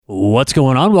What's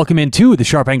going on? Welcome into the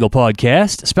Sharp Angle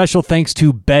Podcast. Special thanks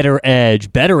to Better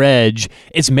Edge. Better Edge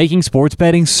is making sports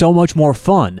betting so much more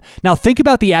fun. Now, think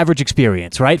about the average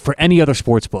experience, right? For any other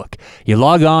sports book. You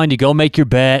log on, you go make your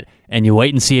bet, and you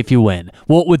wait and see if you win.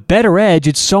 Well, with Better Edge,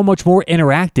 it's so much more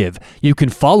interactive. You can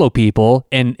follow people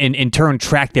and in turn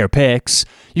track their picks.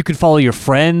 You can follow your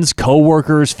friends,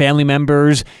 coworkers, family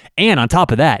members, and on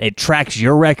top of that, it tracks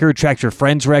your record, tracks your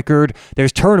friend's record.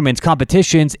 There's tournaments,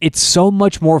 competitions. It's so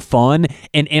much more fun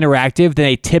and interactive than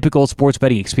a typical sports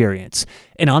betting experience.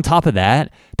 And on top of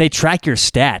that, they track your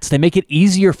stats. They make it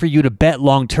easier for you to bet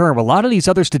long term. A lot of these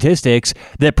other statistics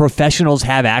that professionals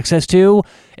have access to,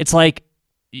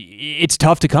 it's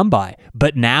tough to come by.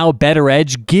 But now Better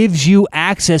Edge gives you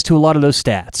access to a lot of those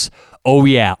stats. Oh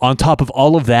yeah, on top of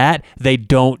all of that, they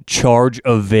don't charge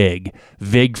a VIG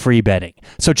free betting.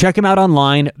 So check them out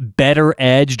online,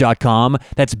 betteredge.com.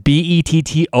 That's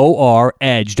BETTOR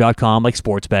edge.com, like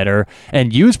sports better.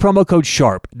 And use promo code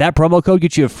SHARP. That promo code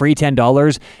gets you a free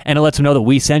 $10, and it lets them know that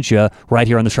we sent you right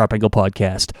here on the Sharp Angle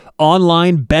Podcast.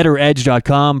 Online,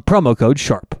 betteredge.com, promo code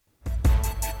SHARP.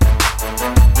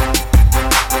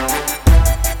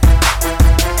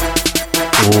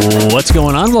 What's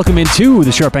going on? Welcome into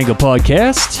the Sharp Angle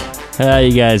Podcast. How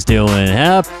you guys doing?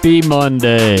 Happy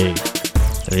Monday.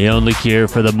 The only cure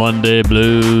for the Monday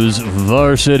blues,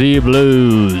 Varsity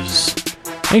Blues.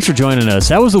 Thanks for joining us.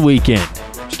 How was the weekend?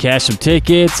 Did you cash some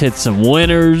tickets, hit some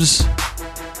winners?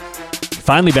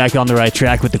 Finally back on the right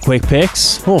track with the quick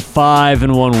picks. A little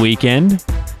 5-1 weekend.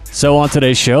 So on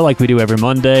today's show, like we do every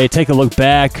Monday, take a look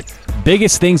back.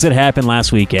 Biggest things that happened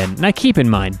last weekend. Now keep in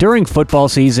mind, during football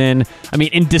season,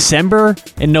 in December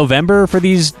and November for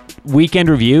these weekend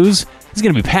reviews, it's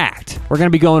going to be packed. We're going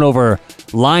to be going over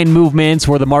line movements,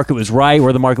 where the market was right,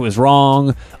 where the market was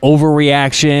wrong,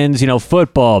 overreactions,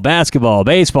 football, basketball,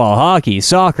 baseball, hockey,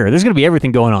 soccer. There's going to be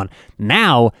everything going on.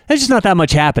 Now, there's just not that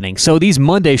much happening. So these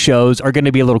Monday shows are going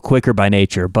to be a little quicker by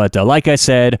nature. But like I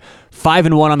said,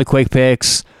 5-1 on the quick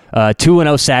picks.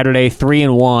 2-0 Saturday,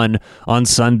 3-1 on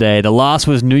Sunday. The loss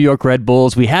was New York Red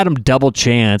Bulls. We had them double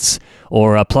chance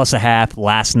or plus a half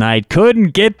last night.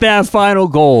 Couldn't get that final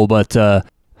goal, but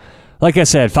like I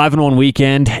said, 5-1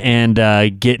 weekend and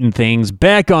getting things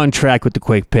back on track with the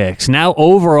quick picks. Now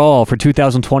overall for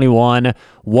 2021,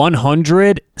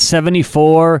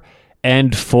 174-4.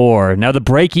 Now the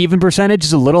break-even percentage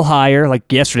is a little higher.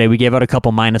 Like yesterday, we gave out a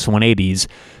couple minus 180s.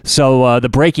 So the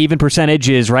break-even percentage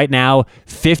is right now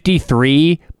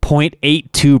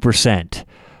 53.82%.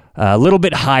 A little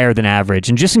bit higher than average.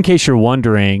 And just in case you're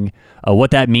wondering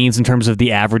what that means in terms of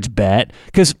the average bet,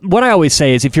 because what I always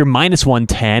say is if you're minus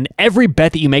 110, every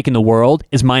bet that you make in the world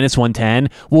is minus 110,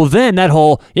 well then that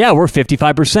whole, we're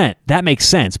 55%. That makes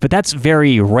sense, but that's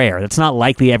very rare. That's not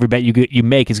likely every bet you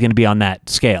make is going to be on that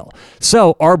scale.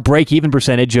 So our break-even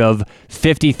percentage of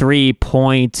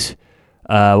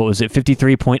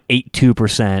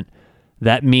 53.82%,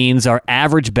 that means our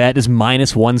average bet is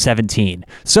minus 117.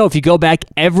 So if you go back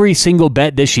every single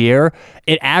bet this year,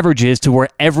 it averages to where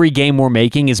every game we're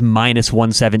making is minus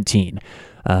 117.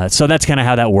 So that's kind of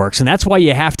how that works. And that's why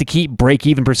you have to keep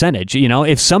break-even percentage.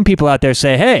 If some people out there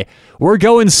say, hey, we're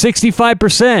going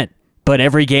 65%, but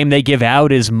every game they give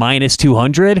out is minus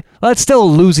 200, well, that's still a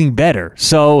losing better.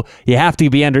 So you have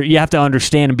to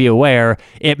understand and be aware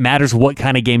it matters what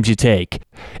kind of games you take.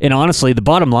 And honestly, the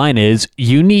bottom line is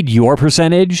you need your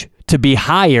percentage to be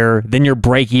higher than your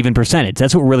break-even percentage.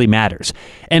 That's what really matters.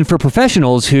 And for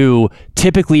professionals who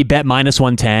typically bet minus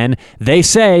 110, they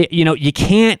say, you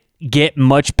can't get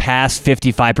much past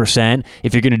 55%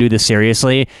 if you're going to do this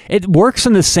seriously. It works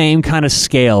on the same kind of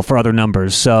scale for other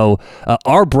numbers. So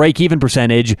our break-even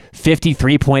percentage,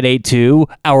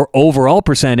 53.82, our overall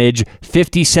percentage,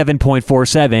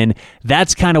 57.47.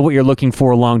 That's kind of what you're looking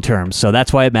for long-term. So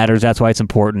that's why it matters. That's why it's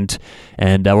important.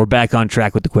 And we're back on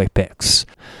track with the quick picks.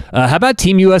 How about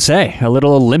Team USA? A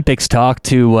little Olympics talk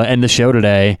to end the show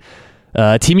today.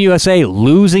 Team USA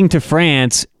losing to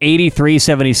France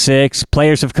 83-76.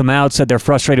 Players have come out, said they're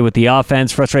frustrated with the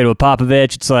offense, frustrated with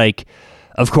Popovich. It's like,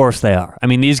 of course they are.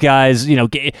 These guys,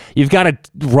 you've got a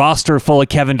roster full of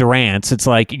Kevin Durant's. It's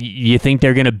like, you think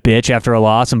they're going to bitch after a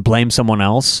loss and blame someone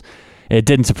else? It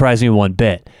didn't surprise me one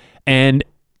bit. And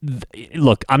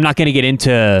look, I'm not going to get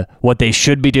into what they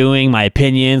should be doing, my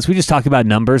opinions. We just talk about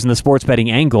numbers and the sports betting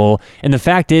angle. And the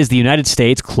fact is the United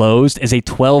States closed as a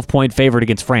 12-point favorite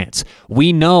against France.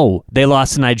 We know they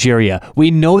lost to Nigeria.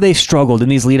 We know they struggled in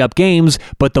these lead-up games,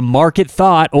 but the market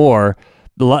thought, or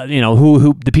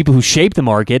who the people who shaped the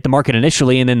market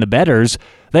initially, and then the bettors,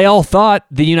 they all thought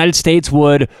the United States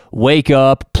would wake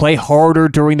up, play harder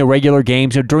during the regular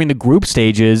games or during the group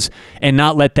stages, and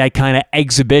not let that kind of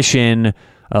exhibition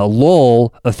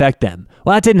lull affect them.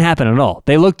 Well, that didn't happen at all.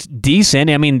 They looked decent.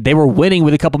 I mean, they were winning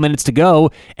with a couple minutes to go,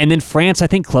 and then France, I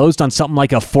think, closed on something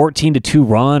like a 14-2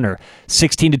 run or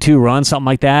 16-2 run, something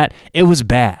like that. It was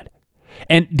bad.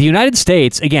 And the United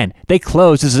States, again, they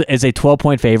closed as a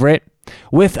 12-point favorite.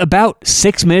 With about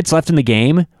 6 minutes left in the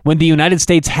game, when the United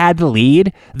States had the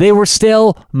lead, they were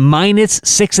still minus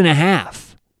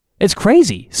 6.5. It's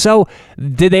crazy. So,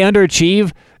 did they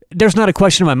underachieve? There's not a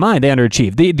question in my mind they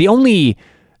underachieved. The only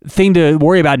thing to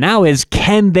worry about now is,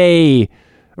 can they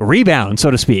rebound, so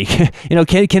to speak?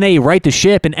 Can they right the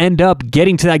ship and end up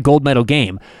getting to that gold medal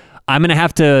game? I'm going to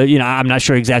have to, I'm not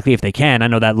sure exactly if they can. I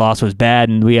know that loss was bad,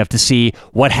 and we have to see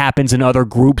what happens in other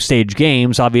group stage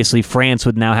games. Obviously, France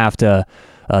would now have to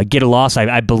get a loss.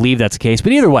 I believe that's the case.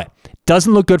 But either way,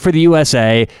 doesn't look good for the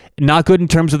USA. Not good in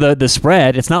terms of the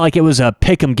spread. It's not like it was a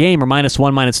pick'em game or -1,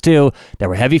 -2. They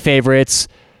were heavy favorites.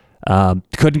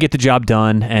 Couldn't get the job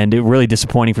done, and it really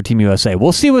disappointing for Team USA.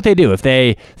 We'll see what they do if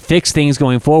they fix things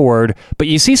going forward, but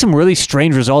you see some really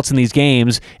strange results in these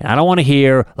games, and I don't want to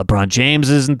hear LeBron James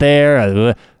isn't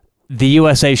there. The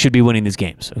USA should be winning these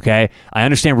games, okay? I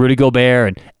understand Rudy Gobert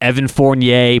and Evan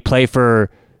Fournier play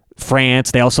for France.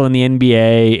 They also in the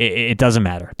NBA. It doesn't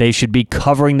matter. They should be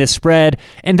covering this spread,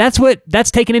 and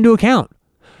that's taken into account.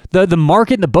 The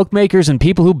market and the bookmakers and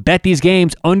people who bet these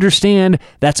games understand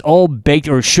that's all baked,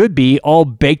 or should be all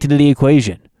baked into the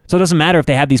equation. So it doesn't matter if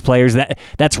they have these players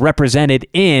that's represented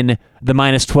in the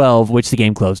 -12, which the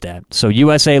game closed at. So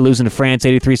USA losing to France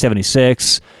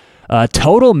 83-76.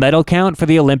 Total medal count for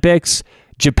the Olympics,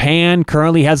 Japan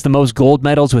currently has the most gold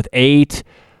medals with 8.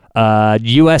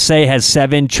 USA has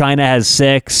 7, China has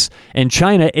 6, and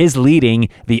China is leading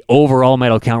the overall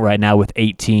medal count right now with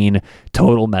 18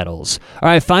 total medals. All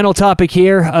right, final topic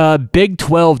here, Big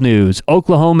 12 news.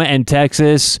 Oklahoma and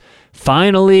Texas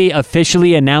finally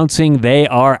officially announcing they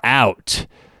are out.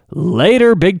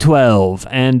 Later, Big 12,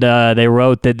 and they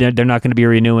wrote that they're not going to be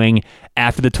renewing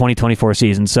after the 2024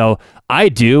 season. So I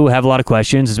do have a lot of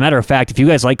questions. As a matter of fact, if you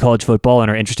guys like college football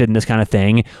and are interested in this kind of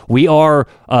thing, we are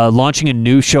launching a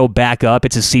new show back up.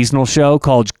 It's a seasonal show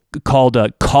called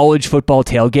College Football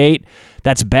Tailgate.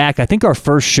 That's back. I think our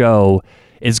first show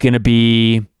is going to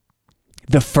be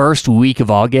the first week of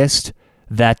August,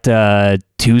 that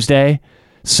Tuesday.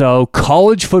 So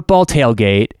College Football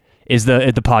Tailgate is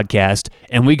the podcast,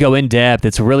 and we go in depth.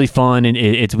 It's really fun,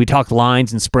 and we talk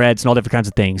lines and spreads and all different kinds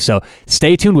of things. So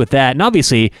stay tuned with that. And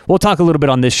obviously, we'll talk a little bit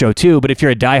on this show too. But if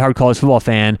you're a diehard college football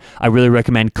fan, I really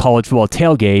recommend College Football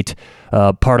Tailgate,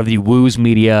 part of the Wooz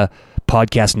Media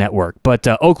podcast network. But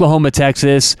Oklahoma,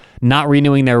 Texas, not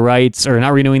renewing their rights, or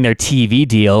not renewing their TV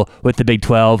deal with the Big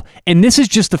 12. And this is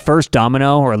just the first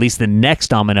domino, or at least the next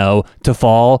domino to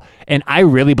fall. And I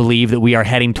really believe that we are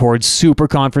heading towards super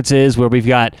conferences where we've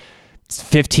got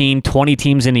 15, 20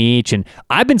 teams in each. And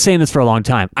I've been saying this for a long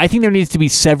time. I think there needs to be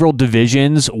several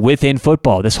divisions within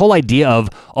football. This whole idea of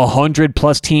 100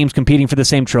 plus teams competing for the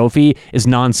same trophy is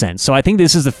nonsense. So I think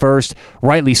this is the first,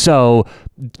 rightly so,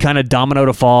 kind of domino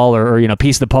to fall, or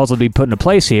piece of the puzzle to be put into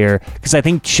place here, because I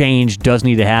think change does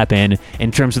need to happen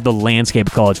in terms of the landscape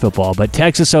of college football. But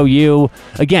Texas OU,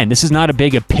 again, this is not a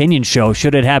big opinion show.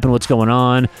 Should it happen? What's going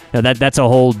on? That's a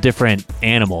whole different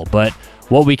animal. But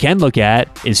what we can look at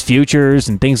is futures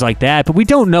and things like that, but we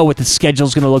don't know what the schedule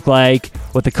is going to look like,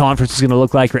 what the conference is going to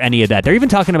look like, or any of that. They're even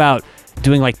talking about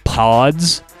doing like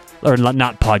pods, or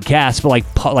not podcasts, but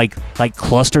like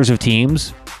clusters of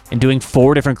teams, and doing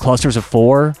 4 different clusters of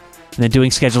 4, and then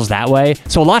doing schedules that way.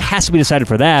 So a lot has to be decided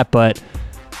for that, but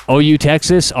OU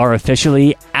Texas are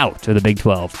officially out of the Big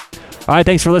 12. All right,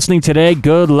 thanks for listening today.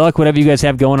 Good luck, whatever you guys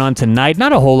have going on tonight.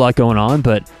 Not a whole lot going on,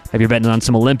 but maybe you're betting on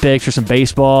some Olympics or some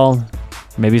baseball.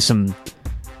 Maybe some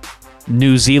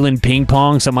New Zealand ping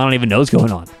pong, something I don't even know is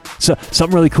going on. So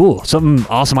something really cool, something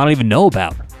awesome I don't even know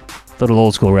about. Little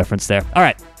old school reference there. All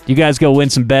right, you guys go win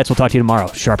some bets. We'll talk to you tomorrow.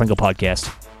 Sharp Angle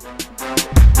Podcast.